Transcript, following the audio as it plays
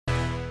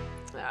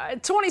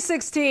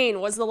2016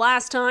 was the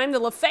last time the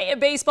Lafayette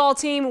baseball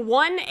team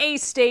won a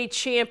state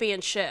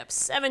championship.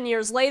 7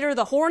 years later,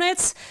 the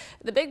Hornets,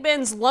 the Big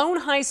Bend's lone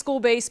high school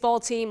baseball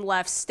team,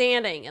 left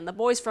standing, and the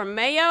boys from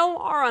Mayo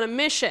are on a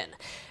mission.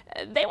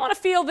 They want to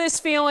feel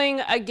this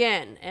feeling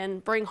again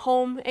and bring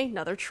home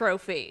another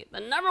trophy. The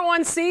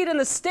 #1 seed in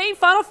the state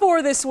Final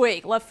Four this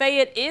week,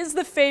 Lafayette is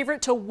the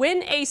favorite to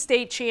win a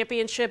state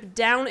championship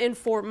down in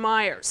Fort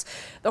Myers.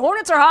 The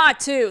Hornets are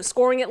hot too,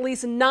 scoring at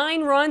least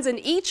 9 runs in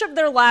each of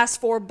their last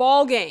 4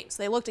 ball games.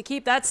 They look to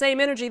keep that same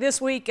energy this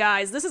week,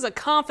 guys. This is a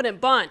confident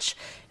bunch,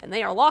 and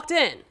they are locked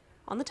in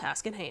on the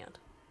task in hand.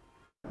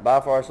 By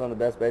far, some of the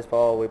best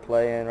baseball we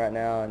play in right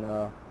now,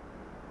 and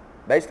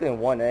basically in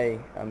 1A.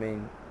 I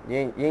mean,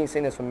 you ain't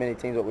seen this from many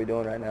teams what we're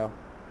doing right now.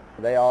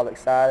 They all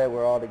excited,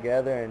 we're all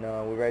together, and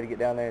we're ready to get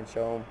down there and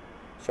show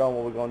them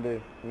what we're going to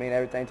do. I mean,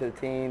 everything to the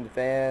team, the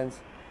fans.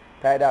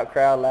 Packed out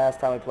crowd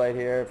last time we played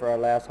here for our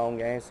last home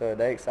game, so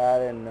they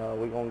excited, and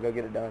we're going to go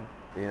get it done.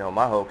 You know,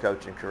 my whole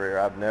coaching career,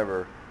 I've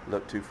never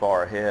looked too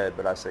far ahead,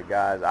 but I said,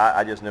 guys,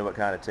 I just knew what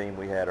kind of team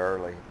we had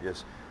early.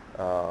 Just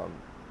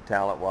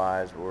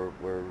talent-wise,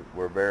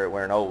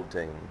 we're an old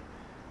team.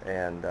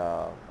 And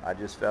I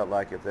just felt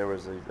like if there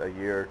was a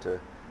year to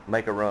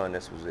make a run,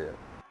 this was it.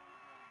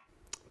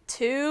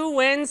 2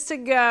 wins to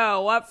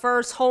go. Up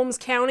first, Holmes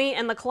County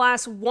and the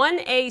Class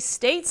 1A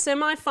state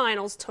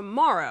semifinals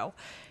tomorrow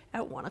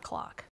at 1 o'clock.